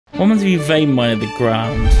What happens if you vein mine the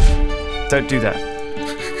ground? Don't do that.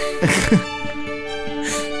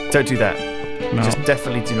 Don't do that. No. Just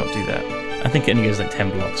definitely do not do that. I think it only goes like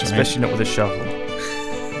 10 blocks, right? Especially not with a shovel.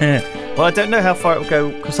 Well, I don't know how far it will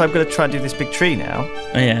go because I'm going to try and do this big tree now.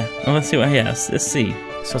 Oh yeah. Oh, let's see what. Yeah, let's see.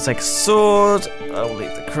 So I'll take a sword. I'll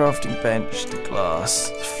leave the crafting bench, the glass,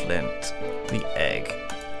 the flint, the egg,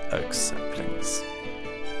 oak saplings.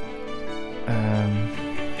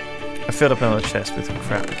 I filled up another chest with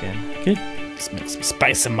crap again. Good. Let's make some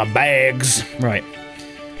space in my bags. Right.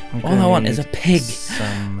 All I want is a pig.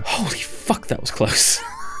 Holy fuck, that was close.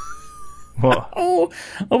 What? Oh,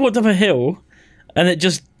 I walked up a hill, and it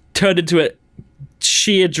just turned into a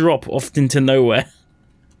sheer drop off into nowhere.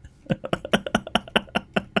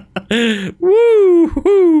 Woo!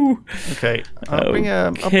 Woo! Okay, I'll bring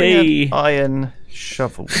an iron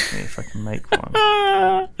shovel with me if I can make one.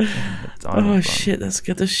 Oh shit, that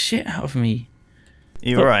scared the shit out of me.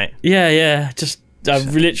 You alright? Yeah. Just,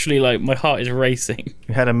 I've literally, like, my heart is racing.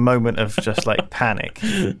 You had a moment of just, like, panic.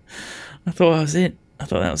 I thought that was it. I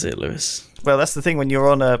thought that was it, Lewis. Well, that's the thing when you're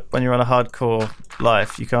on a hardcore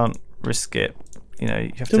life, you can't risk it. You know,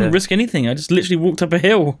 you have to. Didn't risk anything. I just literally walked up a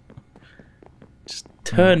hill. Just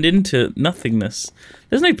turned into nothingness.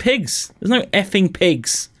 There's no pigs. There's no effing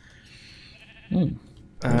pigs.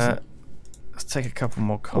 Let's take a couple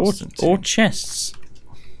more constantine. Or chests.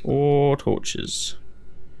 Or torches.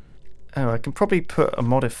 Oh, I can probably put a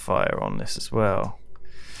modifier on this as well.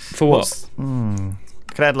 For what? I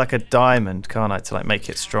could add like a diamond, can't I, to like make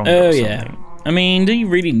it stronger Oh, or something. yeah. I mean, do you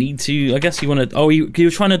really need to? I guess you want to... Oh,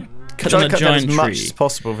 you're trying to cut down a giant tree. As much as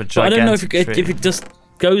possible with a But I don't know if gigantic it just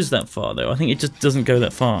goes that far, though. I think it just doesn't go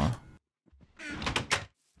that far.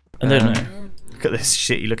 I don't know. Look at this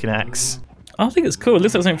shitty looking axe. I think it's cool. It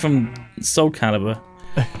looks like something from Soul Calibur.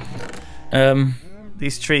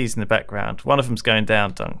 These trees in the background. One of them's going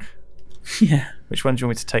down, Dunk. Yeah. Which one do you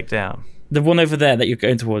want me to take down? The one over there that you're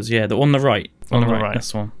going towards, yeah. The one on the right. On the right.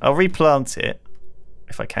 That's the one. I'll replant it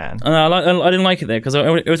if I can. I didn't like it there because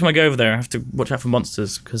every time I go over there, I have to watch out for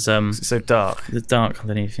monsters because it's so dark. It's dark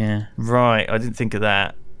underneath. Yeah. Right. I didn't think of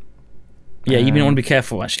that. Yeah, you want to be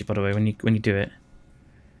careful actually. By the way, when you do it,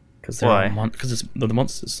 because why? Because they're the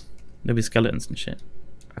monsters. There'll be skeletons and shit.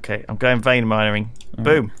 Okay, I'm going vein mining.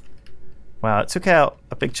 Boom. Wow, it took out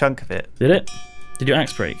a big chunk of it. Did it? Did your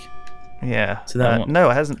axe break? Yeah. So that no,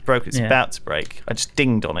 it hasn't broken. It's about to break. I just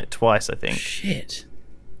dinged on it twice, I think. Shit.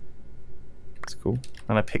 That's cool.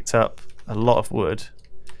 And I picked up a lot of wood.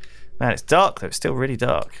 Man, it's dark though. It's still really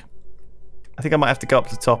dark. I think I might have to go up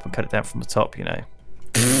to the top and cut it down from the top, you know.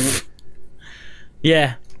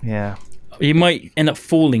 Yeah. Yeah. You might end up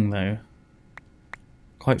falling though.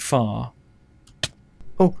 Quite far.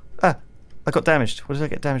 Oh, I got damaged. What did I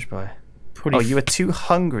get damaged by? You were too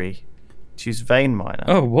hungry to use vein miner.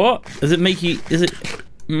 Oh, what? Does it make you... Is it...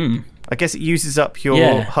 I guess it uses up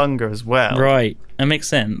your hunger as well. Right. That makes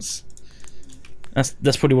sense.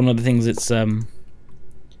 That's probably one of the things it's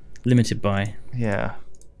limited by. Yeah.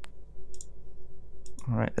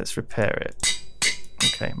 Alright, let's repair it.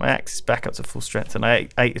 Okay, my axe is back up to full strength and I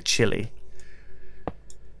ate a chili.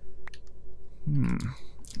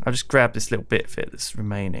 I'll just grab this little bit of it that's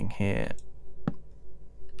remaining here.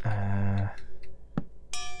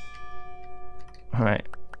 Alright.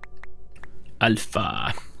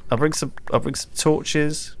 Alpha. I'll bring some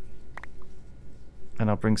torches. And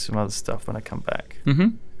I'll bring some other stuff when I come back.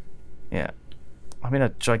 Yeah. I'm in a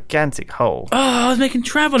gigantic hole. Oh, I was making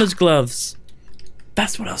traveler's gloves.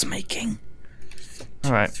 That's what I was making.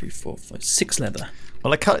 Alright. 3, 4, 5, 6 leather.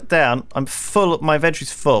 Well, I cut it down. I'm full. My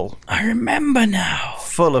inventory's full. I remember now.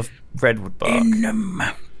 Full of redwood bark. In the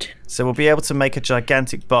mountain. So we'll be able to make a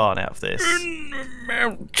gigantic barn out of this. In the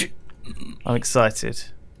mountain. I'm excited.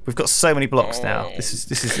 We've got so many blocks now. This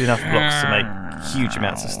is enough blocks to make huge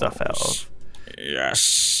amounts of stuff out of.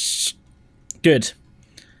 Yes. Good.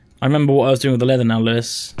 I remember what I was doing with the leather now,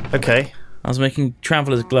 Lewis. Okay. I was making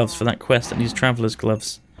traveler's gloves for that quest. It needs traveler's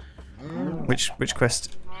gloves. Which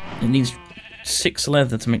quest? It needs 6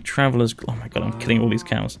 leather to make traveler's... Oh my god, I'm killing all these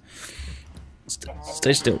cows.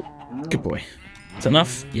 Stay still. Good boy. Is that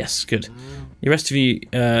enough? Yes, good. The rest of you,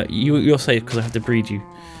 you're safe because I have to breed you.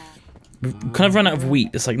 We've kind of run out of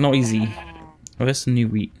wheat. It's like not easy. Oh, there's some new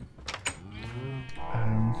wheat.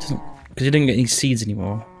 Because you didn't get any seeds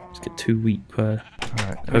anymore. Just get 2 wheat per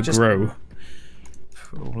grow.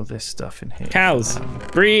 Put all of this stuff in here. Cows,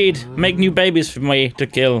 breed, make new babies for me to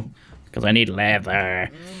kill, because I need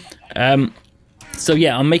leather. So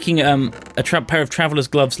yeah, I'm making a pair of traveler's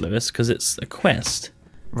gloves, Lewis, because it's a quest.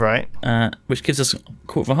 Right. Which gives us a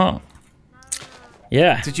quarter of a heart.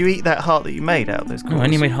 Yeah. Did you eat that heart that you made out of those? No, I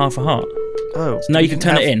only made half a heart. Oh. So now you can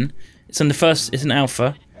turn it in. It's in the first. It's an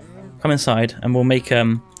alpha. Come inside, and we'll make a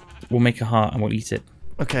heart, and we'll eat it.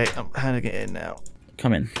 Okay, I'm handing it in now.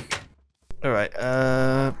 Come in. All right.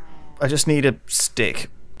 I just need a stick.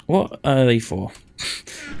 What are they for?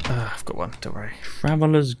 I've got one. Don't worry.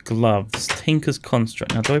 Traveler's gloves. Tinker's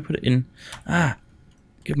construct. Now, do I put it in?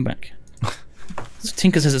 Give them back. So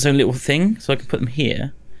Tinker's has its own little thing, so I can put them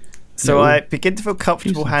here. So I begin to feel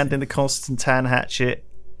comfortable handling the Constantine hatchet.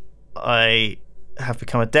 I have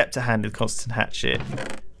become adept at handling the Constantine hatchet.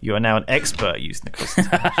 You are now an expert using the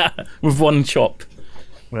Constantine hatchet. With one chop.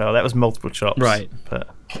 Well, that was multiple chops. Right. But,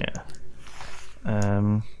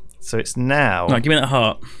 yeah. So it's now... No, give me that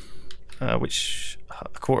heart. A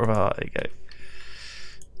quarter of a heart. There you go.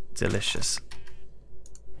 Delicious.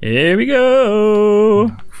 Here we go.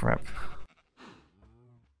 Oh, crap.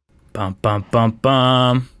 Bum, bum, bum,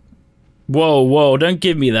 bum. Whoa, don't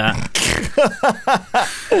give me that.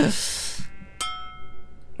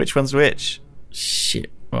 Which one's which?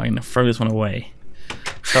 Shit. Right, I'm going to throw this one away.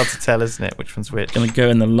 It's hard to tell, isn't it? Which one's which? Going to go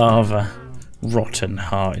in the lava. Rotten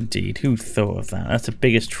heart, indeed. Who thought of that? That's the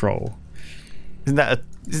biggest troll. Isn't that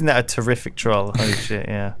a terrific troll? Holy shit,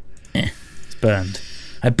 yeah. It's burned.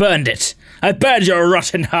 I burned it. I burned your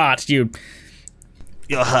rotten heart, you...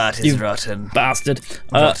 Your heart is rotten. Bastard.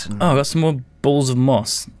 Rotten. I got some more balls of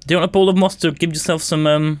moss. Do you want a ball of moss to give yourself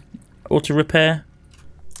some auto repair?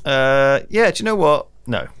 Yeah, do you know what?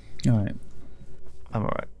 No. Alright. I'm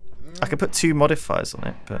alright. I could put 2 modifiers on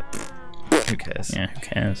it, but who cares? Yeah, who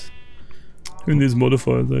cares? Who needs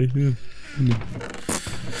modifiers, eh? Yeah. Who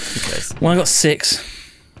cares? Well, I got 6.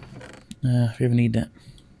 If you ever need that.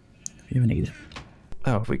 If you ever need it.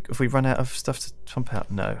 Oh, have we run out of stuff to pump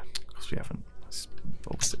out? No, of course we haven't.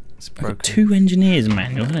 It's broken. I've got 2 engineers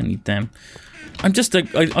manuals. I don't need them. I'm just I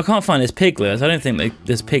can't find this piglets. I don't think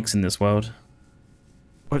there's pigs in this world.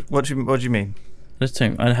 What do you mean?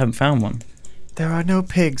 I haven't found one. There are no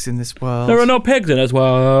pigs in this world. There are no pigs in this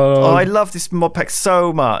world. Oh, I love this mod pack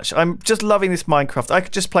so much. I'm just loving this Minecraft. I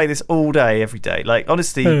could just play this all day, every day. Like,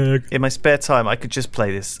 honestly, in my spare time, I could just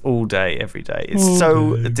play this all day, every day. It's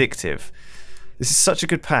so addictive. This is such a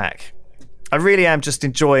good pack. I really am just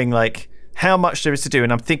enjoying, like, how much there is to do,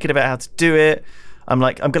 and I'm thinking about how to do it. I'm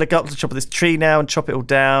like, I'm going to go up to the top of this tree now and chop it all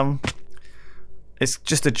down. It's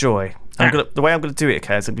just a joy. The way I'm going to do it,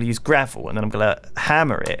 okay, is I'm going to use gravel, and then I'm going to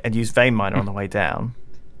hammer it and use vein miner on the way down.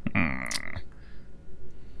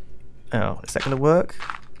 Oh, is that going to work?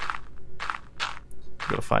 I've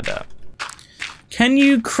got to find out. Can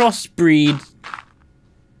you crossbreed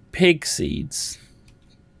pig seeds?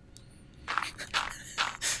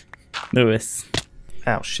 Lewis.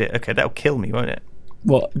 Oh shit. Okay, that'll kill me, won't it?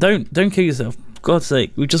 What? Don't kill yourself. For God's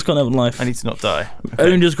sake, we've just got another life. I need to not die. Okay.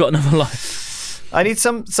 Only just got another life. I need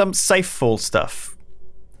some safe fall stuff.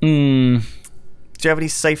 Do you have any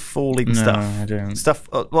safe falling stuff? No, I don't. Stuff.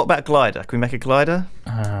 What about a glider? Can we make a glider?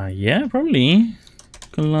 Yeah, probably.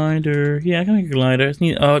 Glider. Yeah, I can make a glider. I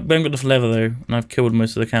haven't got enough leather though, and I've killed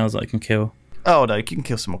most of the cows that I can kill. Oh no, you can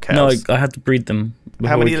kill some more cows. No, I have to breed them.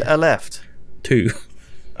 How many are left? 2.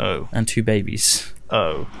 Oh. And 2 babies.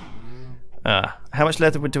 Oh. How much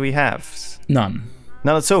leather do we have? None.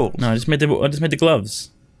 None at all? No, I just made the gloves.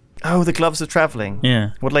 Oh, the gloves are travelling.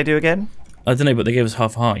 Yeah. What did they do again? I don't know, but they gave us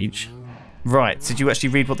half a heart each. Right. Did you actually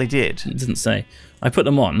read what they did? It didn't say. I put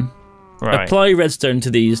them on. Right. Apply redstone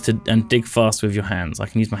to these and dig fast with your hands. I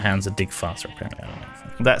can use my hands to dig faster, apparently. I don't know.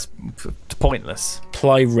 That's pointless.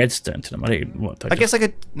 Apply redstone to them. I guess I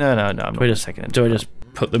could... No, I'm not taking it. Do I just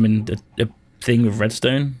put them in a thing with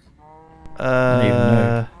redstone? I don't even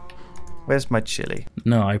know. Where's my chili?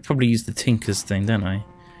 No, I probably use the Tinker's thing, don't I?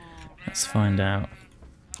 Let's find out.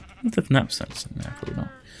 What the knapsacks? No, probably not.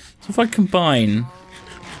 So if I combine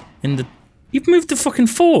in the... You've moved the fucking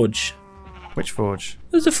forge. Which forge?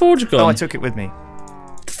 There's a forge gone. Oh, I took it with me.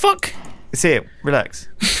 The fuck? It's here. Relax.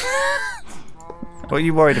 What are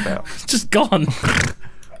you worried about? It's just gone.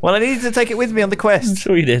 Well, I needed to take it with me on the quest. I'm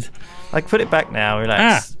sure you did. I can put it back now.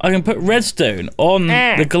 Relax. I can put redstone on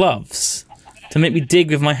the gloves to make me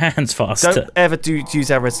dig with my hands faster. Don't ever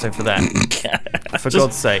use our redstone for that. For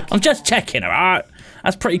God's sake. I'm just checking, alright?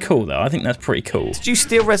 That's pretty cool, though. I think that's pretty cool. Did you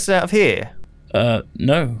steal redstone out of here?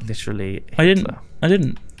 No. Literally. I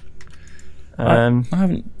didn't. I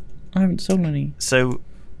haven't sold any. So,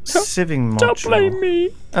 sieving module. Don't blame me.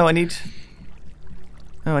 Oh, I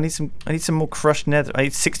need some more crushed nether. I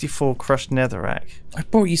need 64 crushed netherrack. I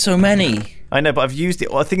bought you so many. I know, but I've used it.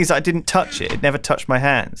 Well, the thing is, I didn't touch it. It never touched my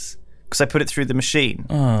hands because I put it through the machine.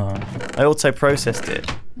 Oh. I auto processed it.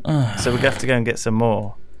 So we're gonna have to go and get some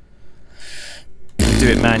more. Do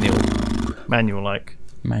it manual like.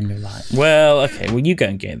 Manual like. Well, okay. Well, you go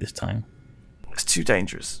and get it this time. It's too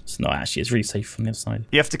dangerous. It's not actually. It's really safe on the other side.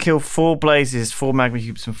 You have to kill 4 blazes, 4 magma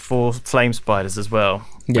cubes, and 4 flame spiders as well.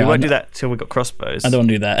 Yeah, we won't do that till we've got crossbows. I don't want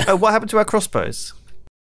to do that. Oh, what happened to our crossbows?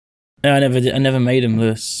 No, I never made them,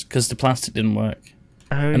 Lewis, because the plastic didn't work.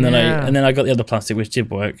 Oh, and then I got the other plastic which did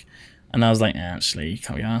work, and I was like, actually, you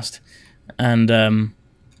can't be asked, and never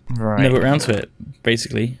got around to it,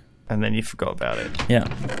 basically. And then you forgot about it.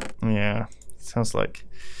 Yeah. Sounds like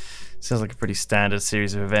a pretty standard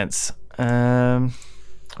series of events. All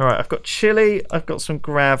right, I've got chili. I've got some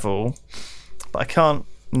gravel, but I can't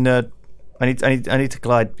nerd. I need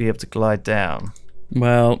to be able to glide down.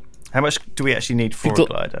 Well, how much do we actually need for a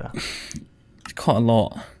glider? Quite a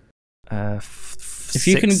lot. If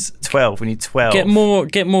you can 12, we need 12.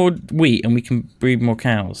 Get more wheat, and we can breed more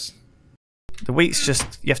cows. The wheat's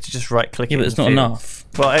just you have to just right click. Yeah, but it's not enough.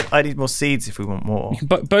 Well, I need more seeds if we want more. You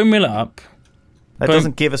can bone mill it up. That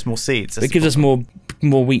doesn't give us more seeds. It gives us more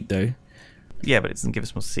wheat though. Yeah, but it doesn't give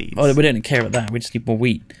us more seeds. Oh, we don't care about that. We just need more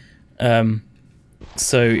wheat.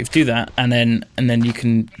 So if you do that, and then you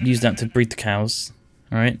can use that to breed the cows,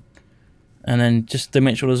 all right? And then just to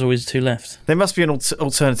make sure there's always 2 left. There must be an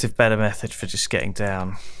alternative, better method for just getting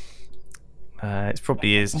down. It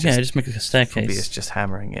probably is. Just make a staircase. Probably is just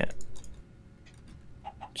hammering it.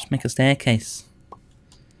 Just make a staircase.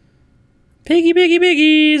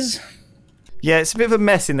 Piggies! Yeah, it's a bit of a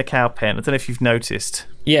mess in the cow pen. I don't know if you've noticed.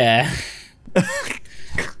 Yeah.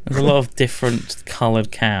 There's a lot of different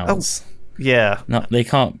coloured cows. Oh, yeah. No, they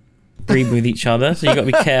can't breed with each other, so you've got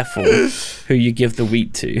to be careful who you give the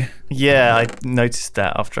wheat to. Yeah, I noticed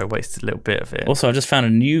that after I wasted a little bit of it. Also, I just found a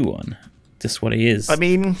new one. Just what he is. I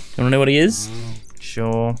mean... You want to know what he is?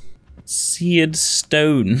 Sure. Seared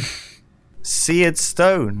stone. Seared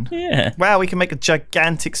stone? Yeah. Wow, we can make a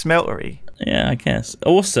gigantic smeltery. Yeah, I guess.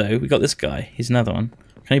 Also, we got this guy. He's another one.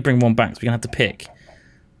 Can only bring one back, so we're going to have to pick.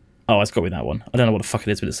 Oh, it's got to be that one. I don't know what the fuck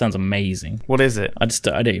it is, but it sounds amazing. What is it? I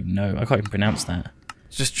don't even know. I can't even pronounce that.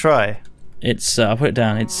 Just try. It's, I'll put it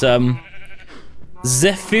down. It's,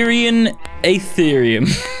 Zephyrian Aetherium.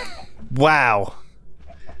 Wow.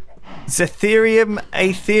 Zetherium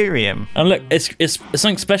Aetherium. And look, it's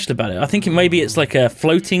something special about it. I think it's like a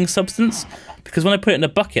floating substance, because when I put it in the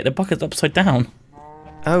bucket's upside down.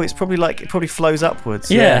 Oh, it probably flows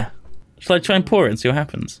upwards. Yeah. Shall I try and pour it and see what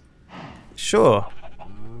happens? Sure.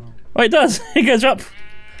 Oh, it does. It goes up.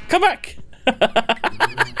 Come back. Look at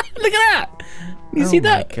that. You see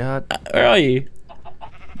that? Oh my god. Where are you?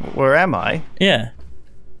 Where am I? Yeah.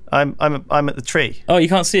 I'm at the tree. Oh, you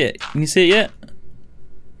can't see it. Can you see it yet?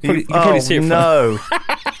 You can probably see it. No.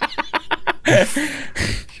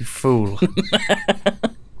 You fool.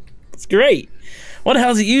 It's great. What the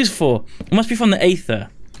hell is it used for? It must be from the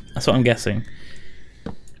Aether. That's what I'm guessing.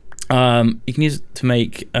 You can use it to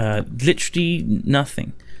make literally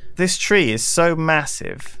nothing. This tree is so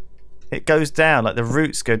massive. It goes down, like the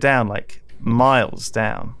roots go down like miles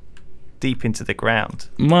down. Deep into the ground.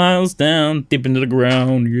 Miles down, deep into the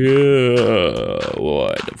ground, yeah.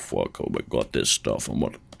 Why the fuck have we got this stuff and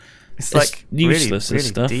what? It's like useless, really this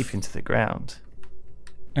stuff. Deep into the ground.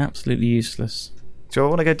 Absolutely useless. Do I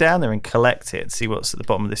want to go down there and collect it and see what's at the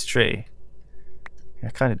bottom of this tree? Yeah,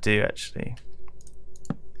 I kind of do actually.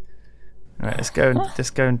 All right, let's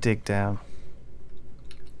go and dig down.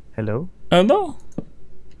 Hello? Hello?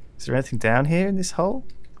 Is there anything down here in this hole?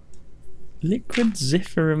 Liquid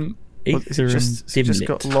Zephyrium It's just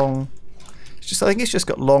got long. I think it's just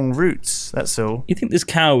got long roots. That's all. You think this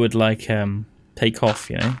cow would like take off?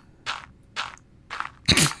 You know?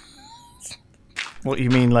 What you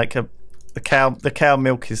mean, like the cow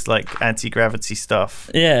milk is like anti-gravity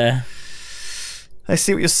stuff? Yeah. I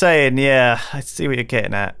see what you're saying. Yeah, I see what you're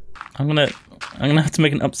getting at. I'm gonna have to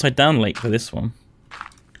make an upside down lake for this one.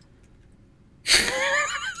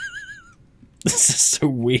 This is so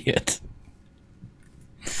weird.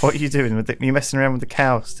 What are you doing with it? Are you messing around with the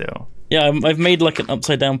cow still? Yeah, I've made like an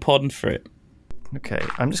upside down pond for it. Okay,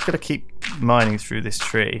 I'm just gonna keep mining through this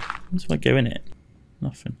tree. What if I go in it?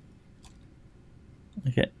 Nothing.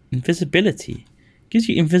 Okay, invisibility. Gives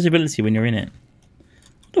you invisibility when you're in it.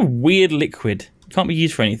 What a weird liquid. It can't be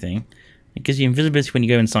used for anything. It gives you invisibility when you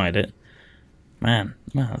go inside it. Man,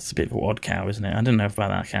 that's a bit of an odd cow, isn't it? I don't know about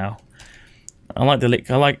that cow. I like the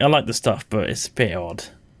I like the stuff, but it's a bit odd.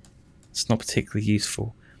 It's not particularly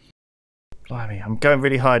useful. Blimey, I'm going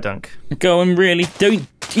really high, Dunk. Going really. Don't.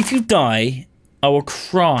 If you die, I will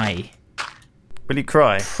cry. Will you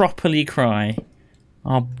cry? Properly cry.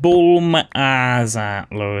 I'll bawl my eyes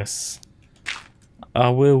out, Lewis. I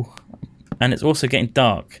will. And it's also getting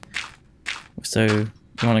dark. So, you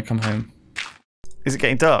want to come home? Is it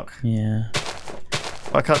getting dark? Yeah.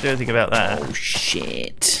 I can't do anything about that. Oh,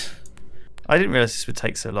 shit. I didn't realise this would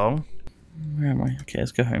take so long. Where am I? Okay,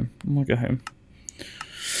 let's go home. I'm gonna go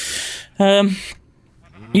home.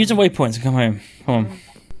 Use the waypoints and come home. Come on.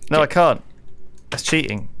 No, I can't. That's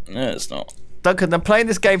cheating. No, it's not. Duncan, I'm playing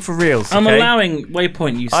this game for reals. I'm okay? allowing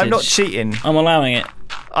waypoint usage. I'm not cheating. I'm allowing it.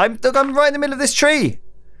 Look, I'm right in the middle of this tree.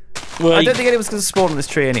 Well, I don't think anyone's going to spawn on this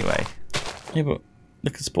tree anyway. Yeah, but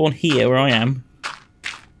they can spawn here where I am.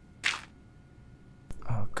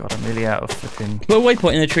 Oh god, I'm nearly out of flipping. Put a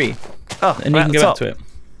waypoint in the tree. Oh, and you can go back to it.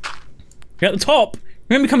 You're at the top.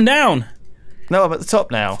 Remember coming down. No, I'm at the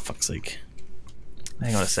top now. For fuck's sake.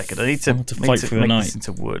 Hang on a second. I need to fight through the night. This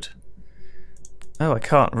into wood. Oh, I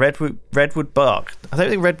can't. Redwood bark. I don't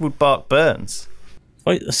think redwood bark burns.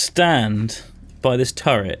 Fight a stand by this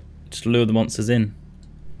turret. Just lure the monsters in.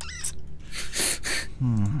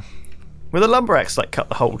 Will the lumber axe like cut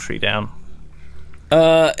the whole tree down?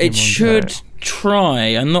 It should try.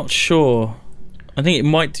 I'm not sure. I think it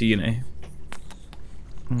might do. You know.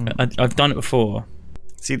 I've done it before.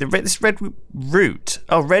 See this redwood root.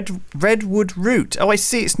 Oh, redwood root. Oh, I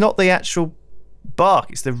see. It's not the actual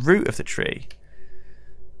bark. It's the root of the tree.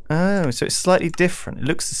 Oh, so it's slightly different. It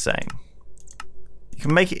looks the same. You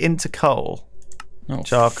can make it into coal,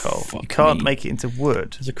 charcoal. You can't make it into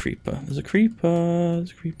wood. There's a creeper. There's a creeper.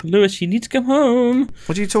 There's a creeper. Lewis, you need to come home.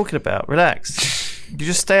 What are you talking about? Relax. You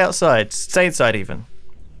just stay outside. Stay inside even.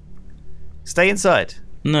 Stay inside.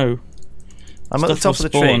 No. I'm at the top of the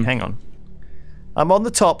tree. Hang on. I'm on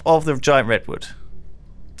the top of the giant redwood.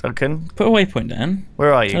 Duncan. Put a waypoint down.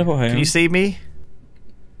 Where are you? Can you see me?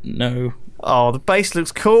 No. Oh, the base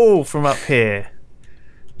looks cool from up here.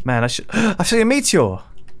 Man, I've seen a meteor.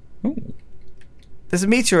 Ooh. There's a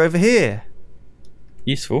meteor over here.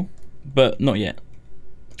 Useful, but not yet.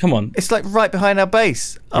 Come on. It's like right behind our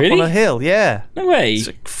base. Up Really? on a hill, yeah. No way. It's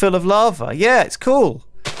like full of lava. Yeah, it's cool.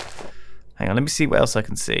 Hang on, let me see what else I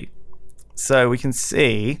can see. So we can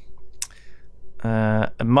see a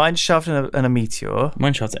mine shaft and a meteor.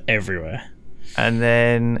 Mine shafts are everywhere. And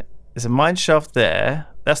then there's a mine shaft there.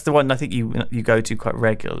 That's the one I think you go to quite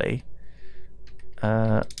regularly.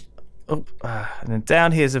 And then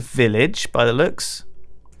down here's a village by the looks.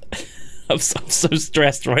 I'm so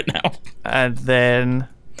stressed right now. And then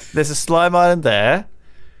there's a slime island there.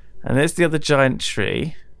 And there's the other giant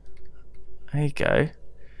tree. There you go.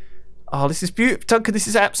 Oh, this is beautiful. Duncan, this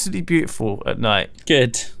is absolutely beautiful at night.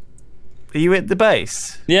 Good. Are you at the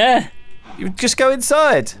base? Yeah. You just go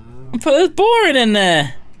inside. But it's boring in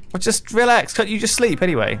there. Well, just relax. Can't you just sleep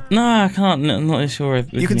anyway? No, I can't. No, I'm not sure.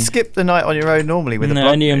 You can skip the night on your own normally with a blood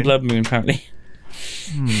moon. Only on blood moon, apparently.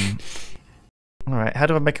 All right. How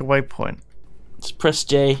do I make a waypoint? Just press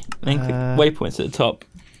J. Then click waypoints at the top.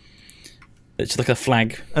 It's like a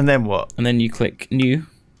flag. And then what? And then you click new.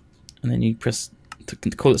 And then you press to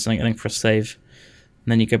call it something. And then press save.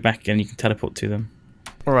 And then you go back again. You can teleport to them.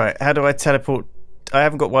 All right. How do I teleport? I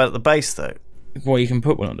haven't got one at the base though. Well, you can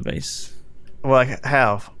put one on the base. Well,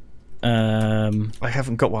 how? I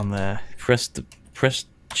haven't got one there. Press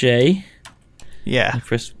J. Yeah. You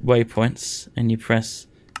press waypoints and you press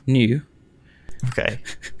new. Okay.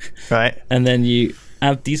 Right. And then you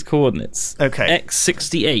add these coordinates. Okay.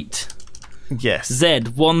 X68. Yes. Z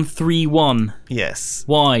 131. Yes.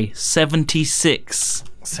 Y 76.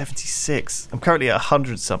 76. I'm currently at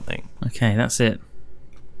 100 something. Okay, that's it.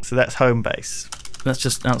 So that's home base. That's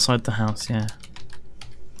just outside the house, yeah.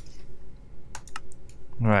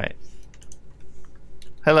 Right.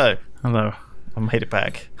 Hello. Hello. I made it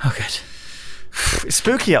back. Oh, good. It's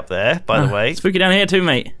spooky up there, by the way. Spooky down here too,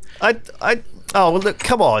 mate. Oh, well, look,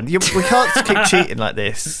 come on. We can't keep cheating like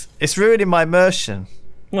this. It's ruining my immersion.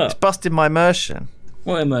 What? It's busting my immersion.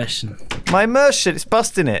 What immersion? My immersion, it's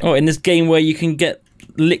busting it. Oh, in this game where you can get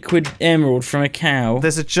liquid emerald from a cow.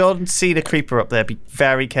 There's a John Cena creeper up there. Be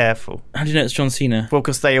very careful. How do you know it's John Cena? Well,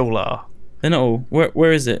 because they all are. They're not all.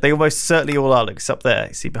 Where is it? They almost certainly all are. Look, it's up there.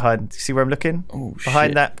 You see behind? See where I'm looking? Oh, shit.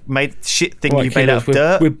 Behind that shit thing you made out of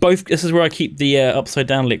dirt. We're both. This is where I keep the upside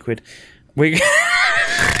down liquid. That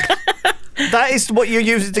is what you're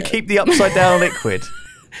using to keep the upside down liquid.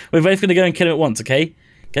 We're both going to go and kill him at once, okay?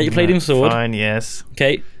 Get your palladium sword. Fine, yes.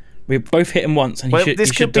 Okay. We both hit him once, and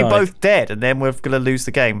this could be both dead, and then we're going to lose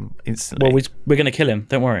the game instantly. Well, we're going to kill him.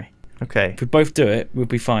 Don't worry. Okay. If we both do it, we'll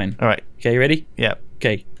be fine. All right. Okay, you ready? Yeah.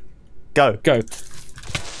 Okay. Go.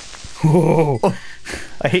 Whoa. Oh,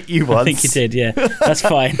 I hit you once. I think you did, yeah. That's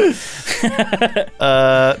fine. Did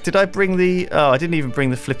I bring the... Oh, I didn't even bring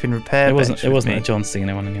the flipping repair bench. It wasn't a John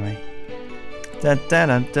Cena one anyway. Dun, dun,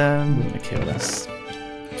 dun, dun. I'm going to kill this.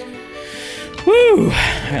 Woo!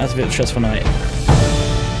 That was a bit of a stressful night.